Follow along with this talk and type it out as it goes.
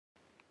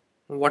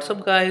What's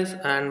up guys,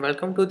 and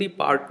welcome to the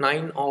part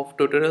 9 of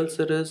tutorial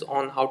series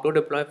on how to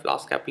deploy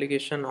Flask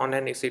application on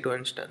an EC2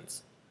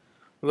 instance.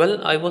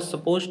 Well, I was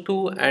supposed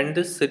to end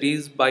this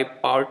series by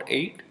part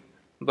 8,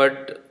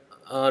 but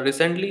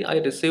recently I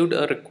received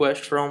a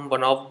request from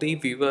one of the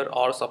viewer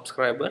or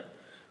subscriber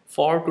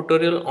for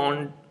tutorial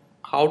on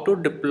how to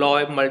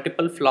deploy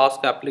multiple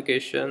Flask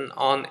application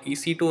on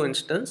EC2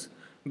 instance,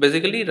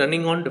 basically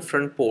running on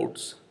different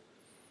ports.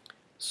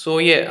 So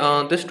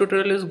yeah, this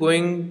tutorial is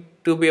going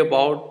to be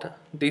about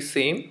the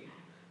same.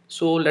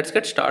 So let's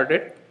get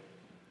started.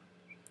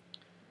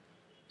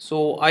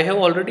 So I have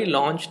already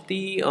launched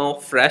the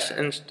fresh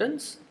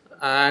instance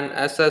and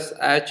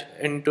SSH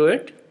into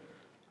it.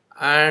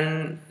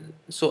 And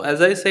so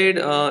as I said,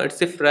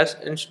 it's a fresh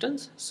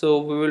instance. So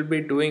we will be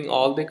doing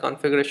all the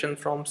configuration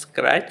from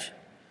scratch.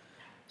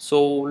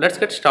 So let's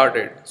get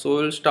started. So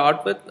we'll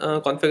start with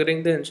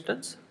configuring the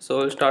instance. So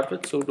we'll start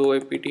with sudo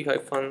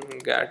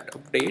apt-get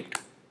update,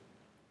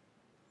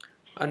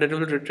 and it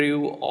will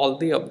retrieve all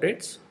the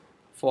updates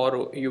for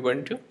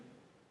Ubuntu.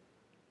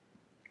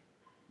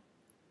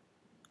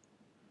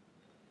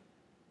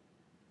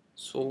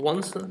 So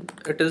once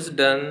it is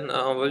done,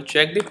 we'll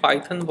check the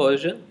Python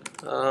version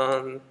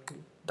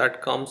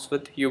that comes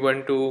with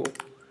Ubuntu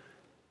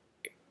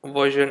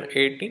version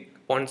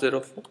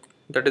 18.04,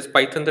 that is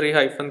Python 3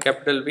 hyphen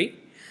capital V.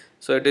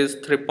 So it is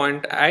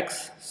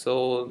 3.x,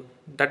 so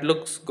that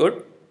looks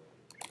good.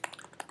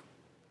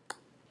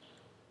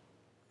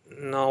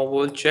 Now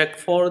we'll check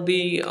for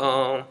the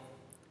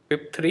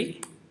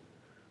pip3,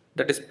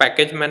 that is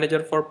package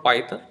manager for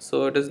Python.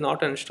 So it is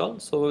not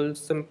installed, so we'll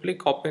simply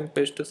copy and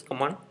paste this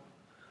command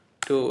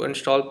to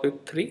install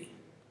pip3.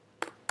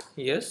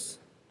 Yes,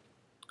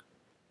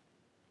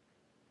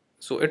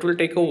 so it will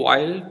take a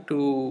while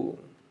to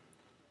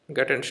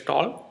get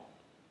installed.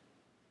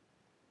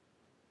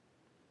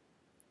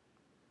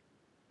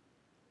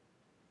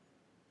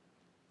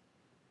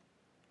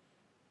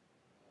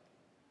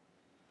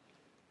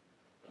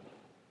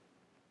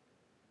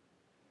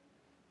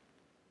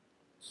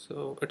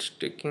 So it's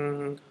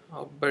taking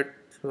a bit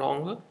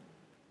longer.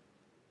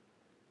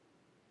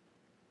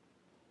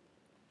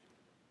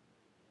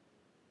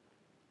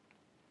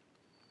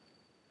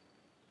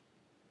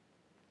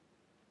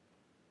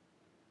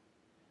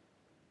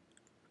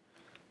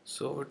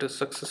 So it is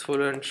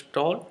successfully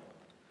installed.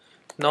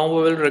 Now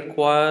we will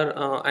require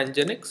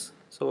nginx.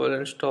 So we'll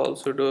install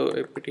sudo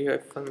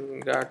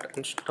apt-get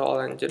install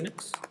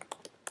nginx.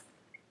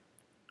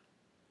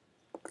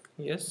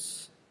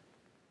 Yes,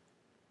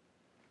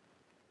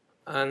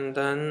 and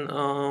then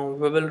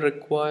we will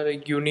require a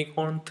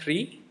unicorn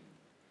 3.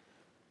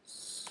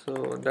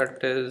 So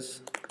that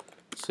is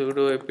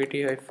sudo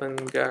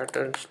apt-get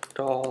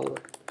install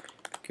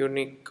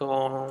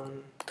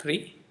unicorn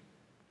 3.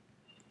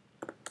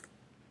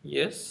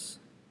 Yes,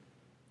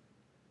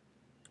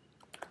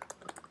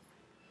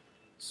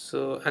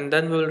 so and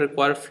then we will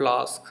require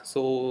Flask,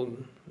 so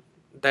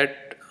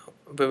that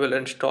we will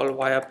install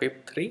via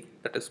pip3,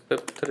 that is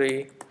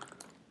pip3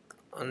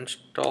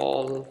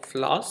 install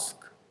Flask.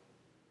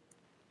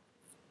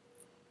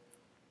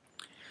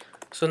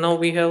 So now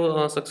we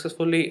have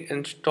successfully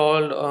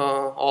installed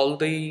all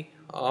the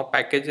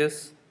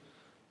packages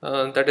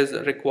that is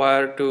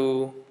required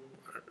to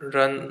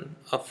run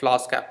a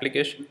Flask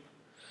application.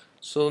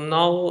 So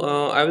now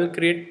I will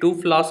create two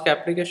Flask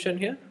application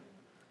here.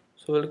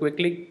 So we'll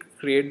quickly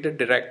create the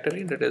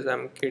directory, that is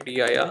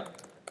mkdir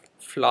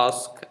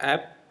Flask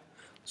app.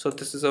 So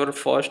this is our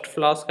first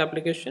Flask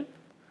application,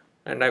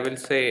 and I will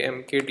say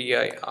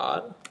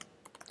mkdir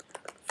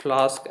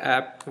Flask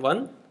app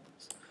 1.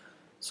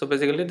 So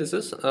basically this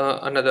is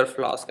another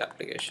Flask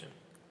application.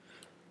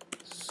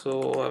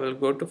 So I will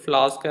go to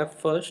Flask app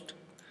first.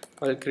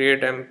 I'll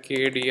create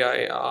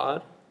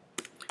mkdir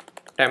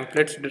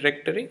templates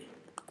directory.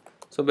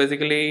 So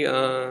basically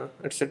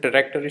it's a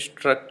directory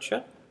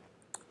structure,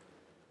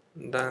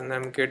 then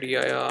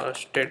mkdir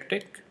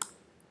static,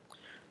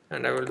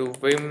 and I will do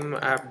vim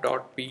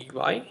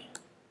app.py,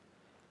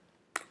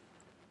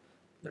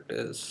 that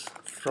is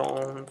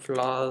from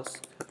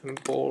Flask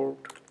import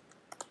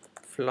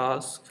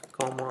Flask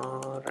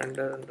comma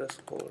render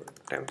underscore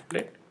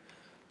template.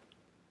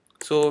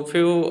 So if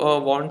you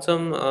want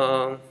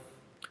some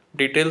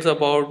details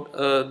about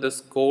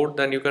this code,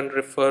 then you can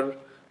refer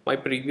my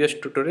previous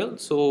tutorial.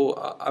 So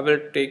I will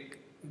take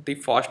the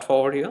fast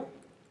forward here.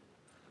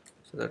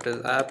 So that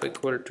is app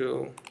equal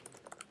to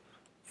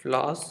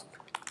Flask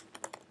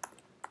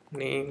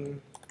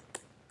name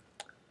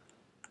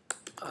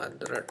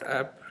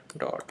 @app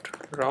dot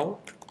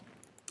route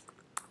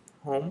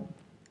home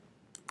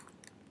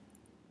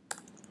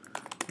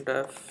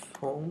def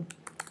home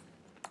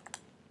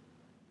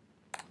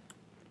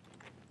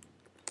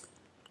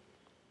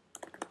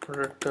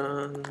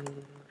return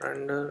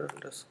render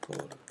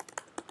underscore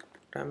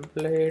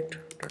template,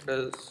 that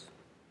is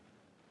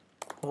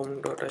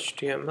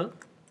home.html,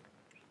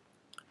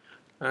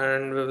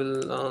 and we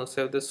will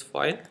save this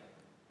file.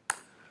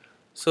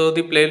 So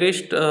the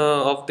playlist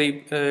of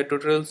the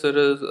tutorial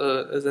series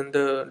is in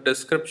the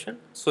description,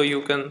 so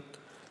you can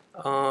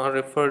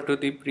refer to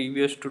the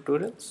previous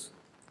tutorials.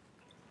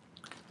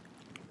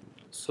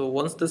 So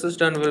once this is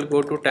done, we'll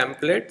go to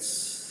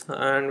templates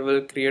and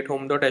we'll create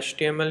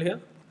home.html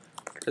here.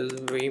 It is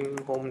vim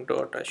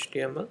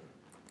home.html,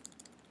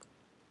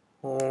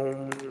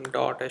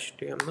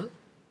 home.html.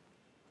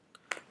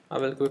 I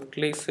will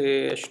quickly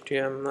say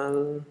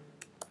HTML,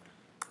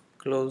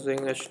 closing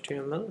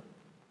HTML,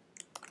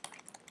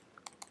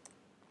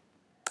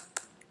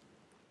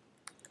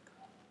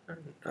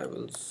 and I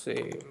will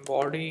say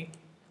body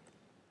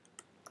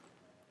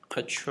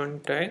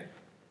h1 tag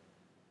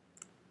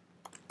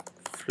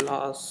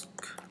Flask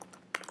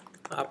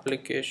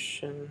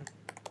application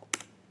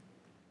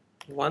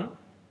 1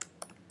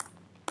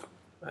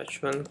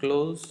 h1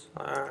 close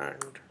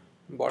and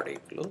body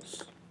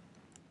close,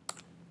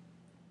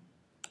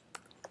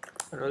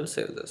 and we'll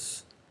save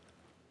this.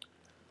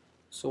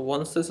 So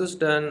once this is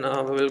done,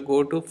 we will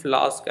go to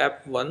Flask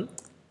app 1,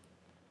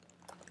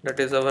 that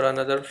is our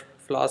another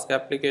Flask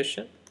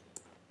application,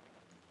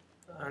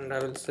 and I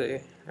will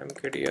say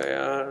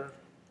mkdir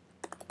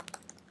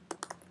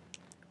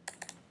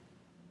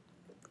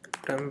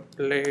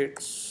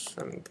templates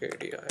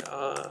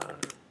mkdir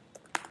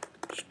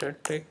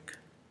static.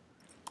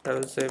 I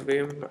will say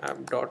vim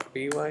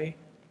app.py.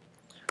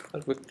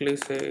 I'll quickly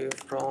say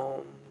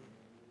from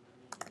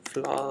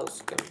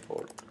Flask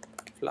import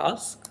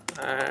Flask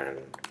and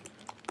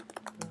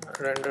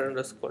render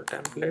underscore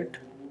template.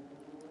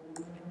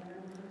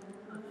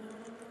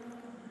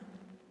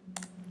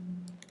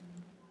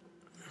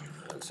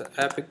 I'll say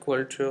app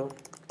equal to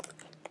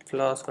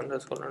Flask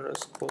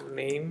underscore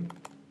name,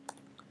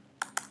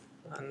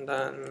 and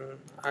then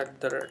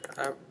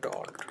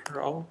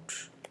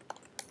 @app.route.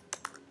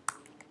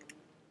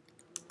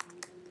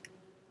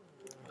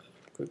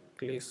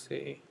 Quickly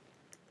say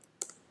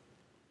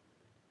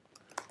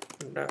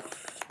def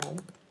form.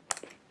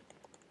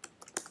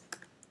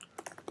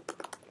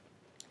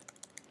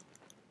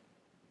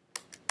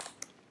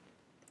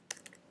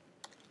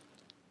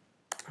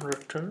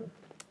 Return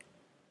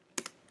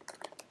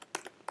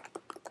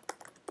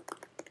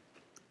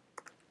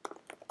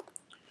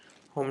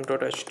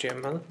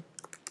home.html,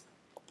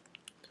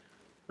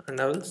 and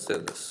I will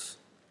save this.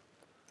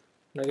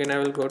 And again I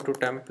will go to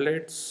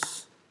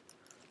templates.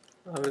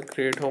 I will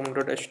create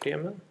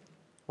home.html,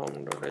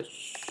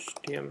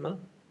 home.html,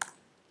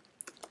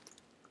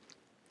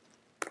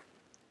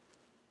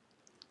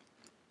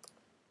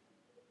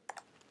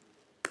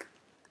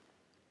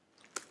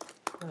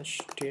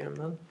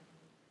 html,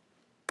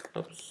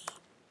 oops,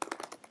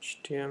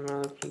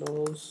 html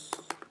close,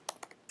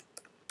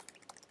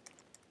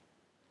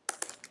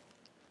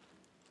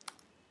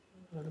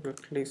 I'll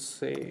quickly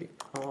say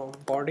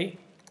body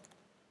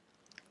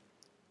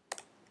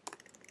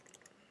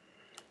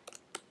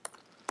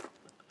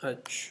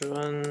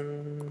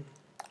h1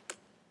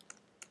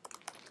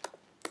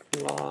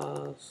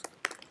 Flask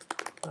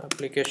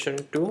application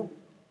 2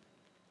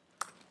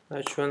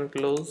 h1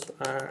 close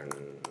and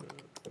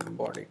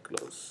body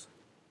close.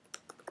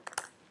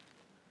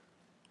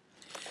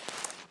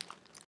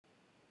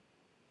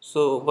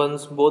 So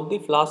once both the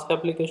Flask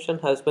application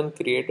has been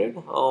created,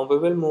 we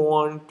will move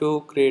on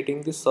to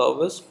creating the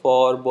service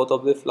for both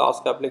of the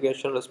Flask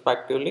application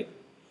respectively,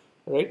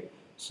 right?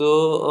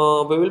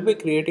 So we will be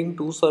creating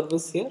two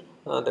service here,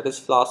 that is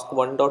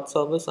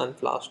flask1.service and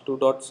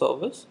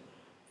flask2.service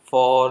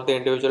for the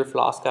individual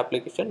Flask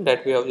application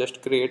that we have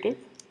just created.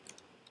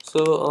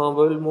 So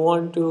we will move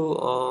on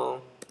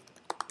to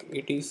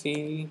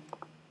etc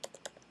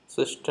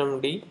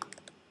systemd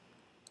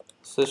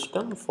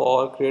system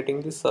for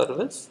creating the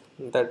service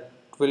that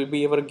will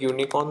be our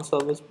unicorn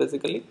service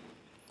basically,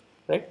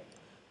 right?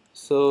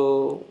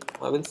 So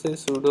I will say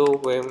sudo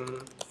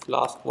vim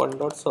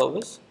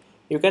flask1.service.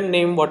 You can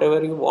name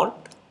whatever you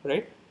want,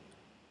 right?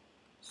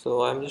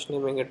 So I'm just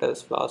naming it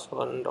as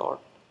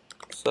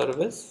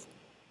flask1.service.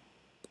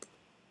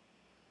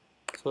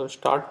 So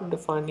start with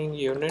defining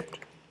unit,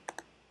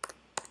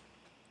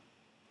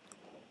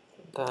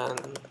 then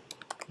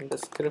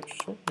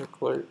description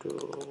equal to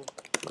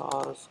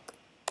Flask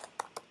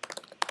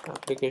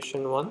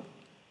application 1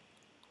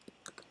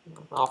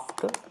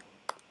 after.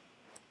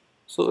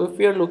 So if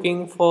we are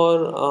looking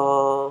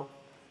for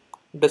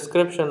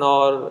description,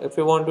 or if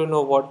you want to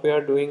know what we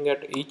are doing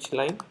at each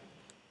line,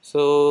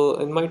 so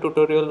in my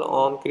tutorial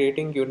on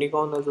creating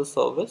unicorn as a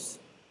service,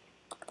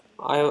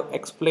 I have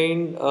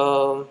explained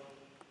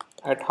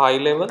at high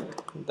level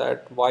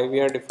that why we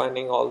are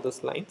defining all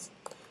these lines.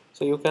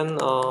 So you can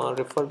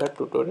refer that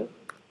tutorial.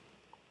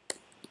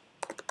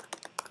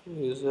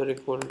 User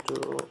equal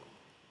to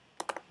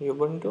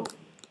Ubuntu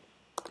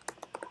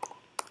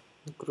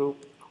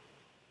group.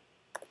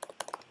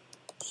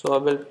 So I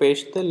will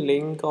paste the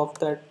link of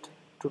that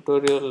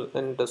tutorial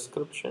in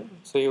description,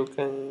 so you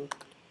can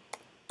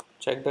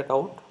check that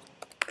out.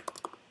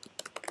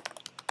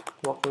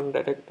 Working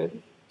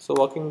directory. So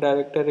working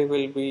directory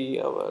will be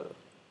our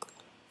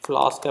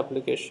Flask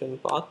application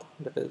path,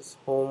 that is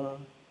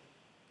home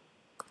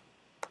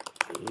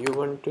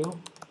Ubuntu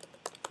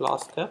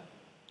Flask app,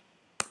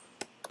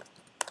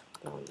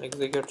 and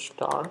execute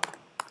start.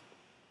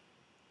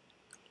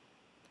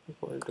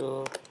 equal to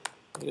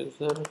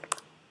user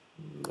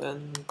when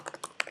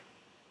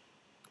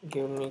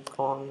give me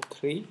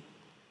con3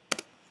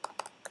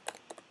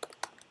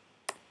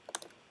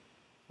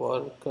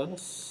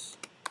 workers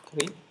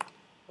 3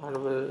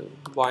 and will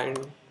bind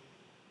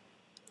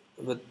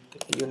with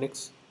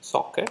Unix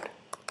socket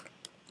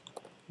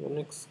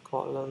Unix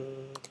colon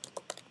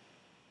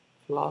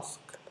Flask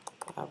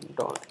app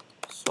dot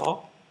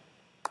sock,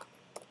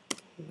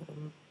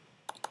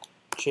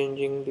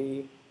 changing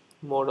the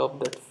mode of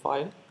that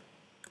file.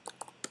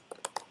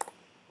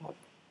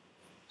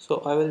 So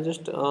I will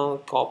just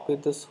copy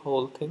this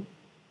whole thing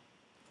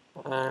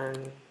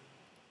and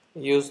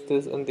use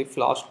this in the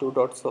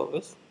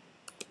flask2.service.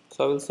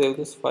 So I will save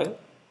this file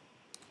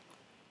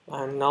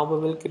and now we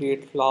will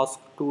create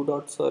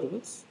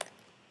flask2.service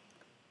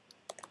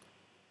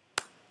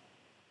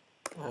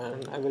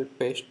and I will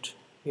paste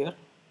here.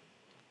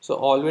 So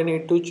all we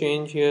need to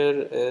change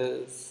here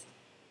is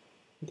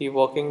the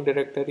working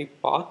directory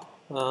path,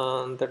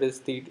 that is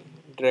the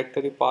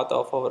directory path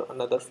of our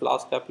another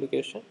Flask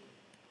application,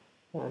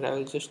 and I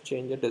will just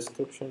change the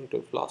description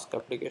to Flask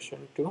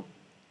application 2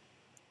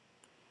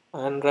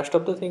 and rest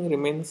of the thing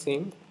remains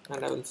same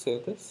and I will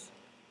save this.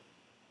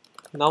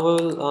 Now we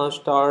will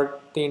start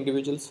the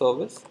individual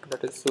service,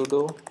 that is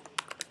sudo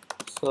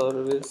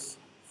service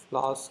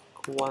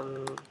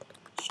flask1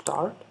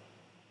 start.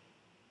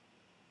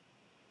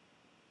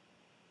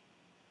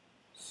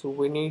 So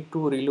we need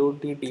to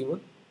reload the d1.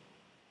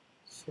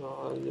 So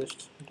I'll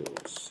just do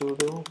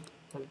sudo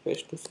and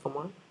paste this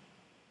command.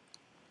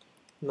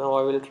 Now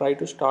I will try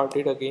to start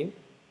it again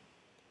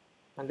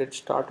and it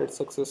started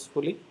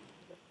successfully.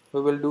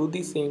 We will do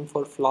the same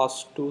for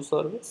flask2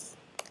 service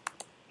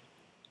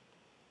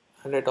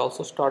and it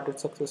also started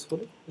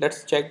successfully.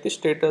 Let's check the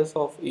status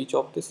of each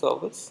of the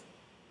service.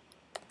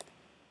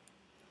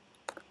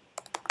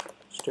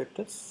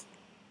 Status.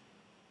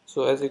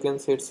 So as you can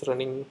see, it's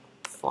running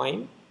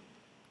fine.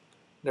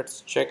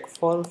 Let's check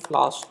for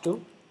flask2.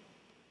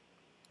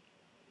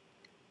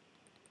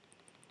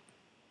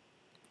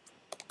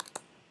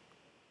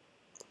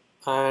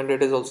 And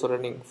it is also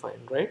running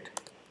fine, right?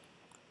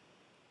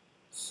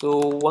 So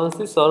once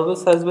the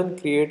service has been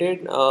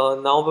created,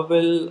 now we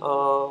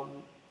will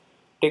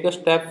take a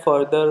step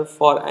further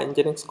for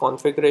Nginx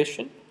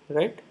configuration,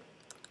 right?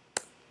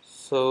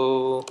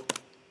 So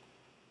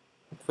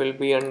it will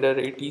be under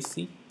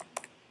etc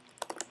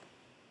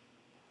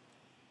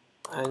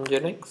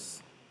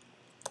Nginx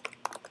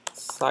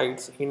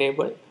sites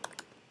enabled,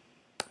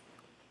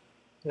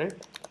 right?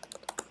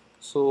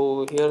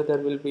 So here there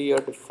will be a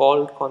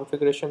default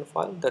configuration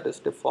file, that is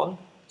default.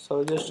 So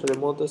I'll just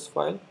remove this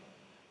file.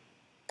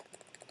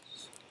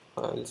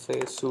 I'll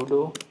say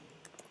sudo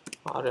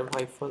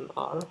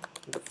rm-r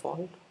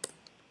default.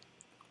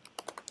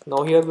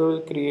 Now here we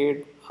will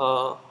create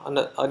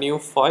a new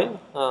file,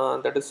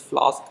 that is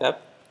Flask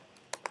app.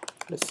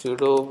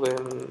 Sudo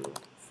vim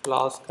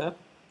Flask app.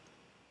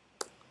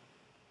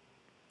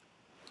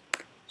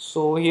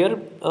 So here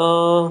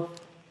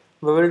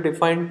we will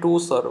define two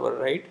server,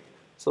 right?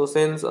 So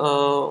since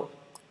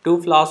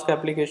two Flask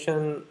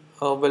application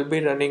will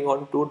be running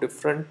on two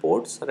different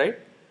ports, right?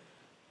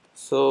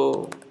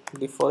 So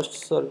the first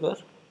server,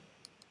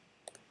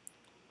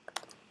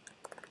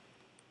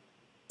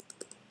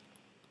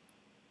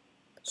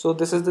 so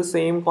this is the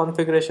same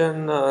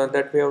configuration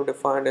that we have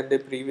defined in the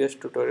previous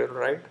tutorial,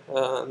 right?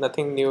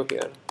 Nothing new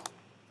here.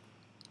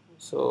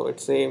 So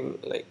it's same,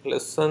 like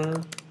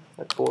listen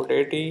at port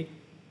 80,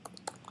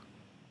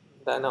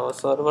 then our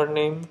server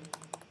name,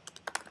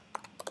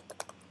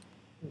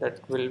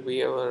 that will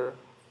be our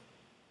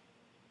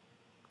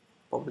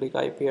public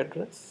IP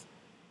address,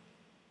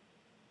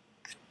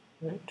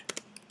 right?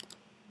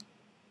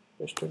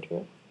 Paste it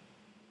here.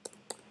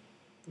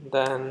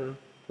 Then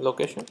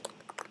location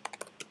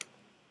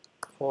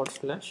 / or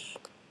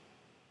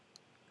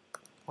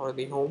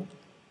the home,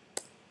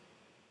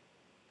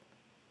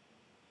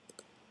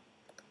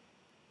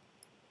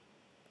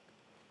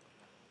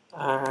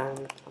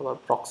 and our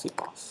proxy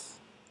pass,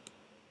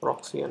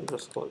 proxy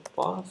underscore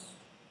pass,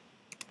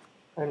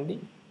 and the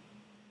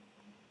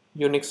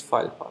Unix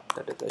file path,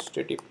 that is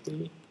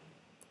http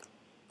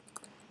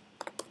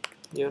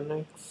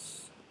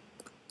Unix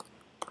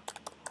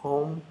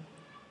home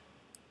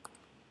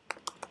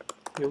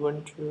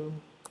Ubuntu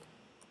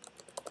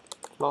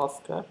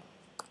Flask app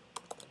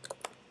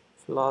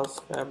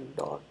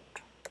dot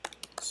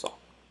sock.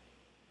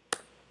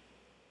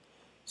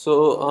 So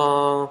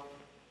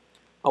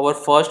our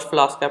first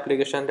Flask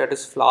application, that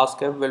is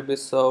Flask app, will be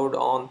served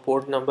on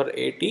port number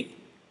 80.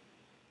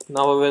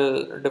 Now we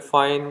will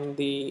define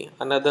the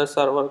another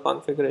server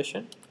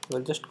configuration.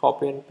 We'll just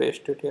copy and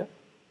paste it here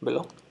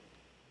below.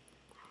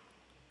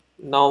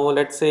 Now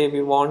let's say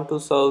we want to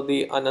serve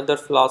the another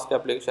Flask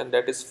application,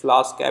 that is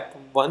Flask app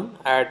 1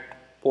 at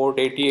port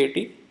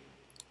 8080,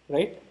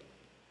 right?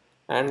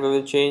 And we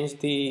will change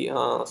the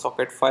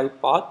socket file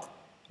path,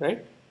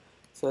 right?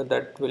 So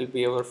that will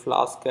be our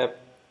Flask app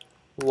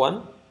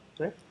 1,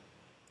 right?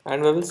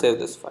 And we will save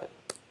this file.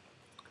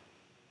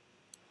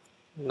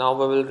 Now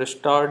we will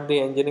restart the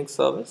Nginx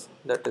service,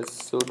 that is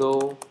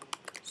sudo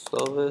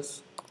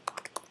service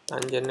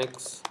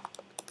Nginx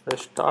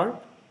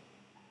restart.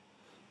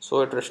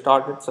 So it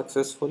restarted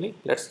successfully.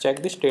 Let's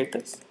check the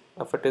status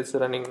if it is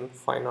running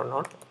fine or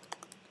not.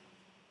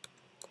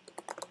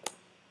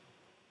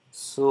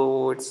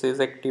 So it says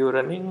active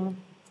running.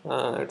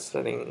 It's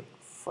running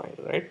fine,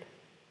 right?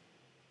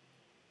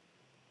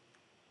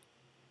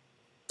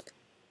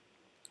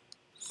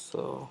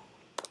 So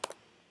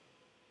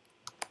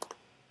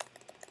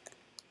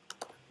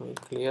let me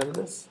clear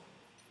this.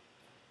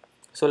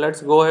 So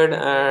let's go ahead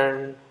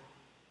and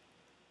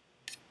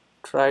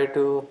try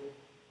to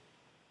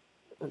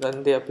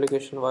run the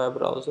application via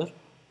browser.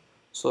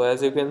 So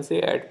as you can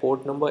see, at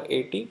port number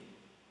 80,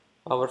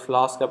 our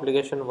Flask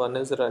application 1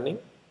 is running,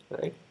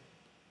 right?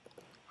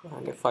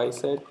 And if I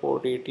said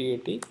port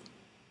 8080,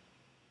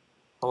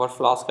 our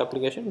Flask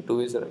application 2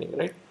 is running,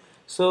 right?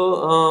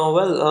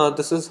 So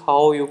this is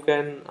how you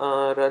can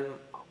run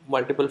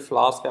multiple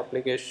Flask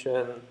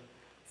application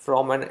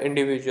from an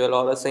individual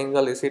or a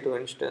single EC2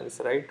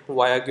 instance, right,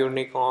 via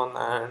Unicorn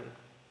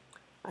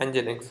and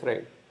Nginx,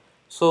 right?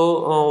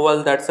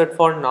 So that's it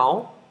for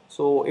now.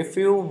 So if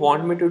you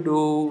want me to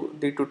do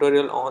the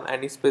tutorial on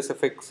any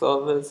specific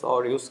service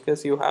or use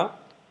case you have,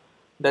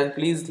 then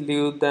please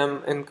leave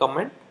them in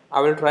comment. I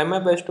will try my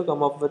best to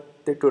come up with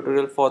the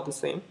tutorial for the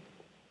same.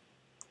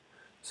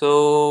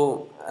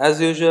 So as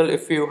usual,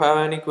 if you have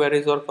any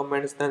queries or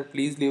comments, then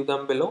please leave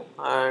them below,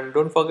 and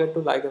don't forget to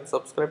like and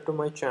subscribe to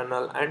my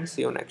channel, and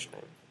see you next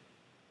time.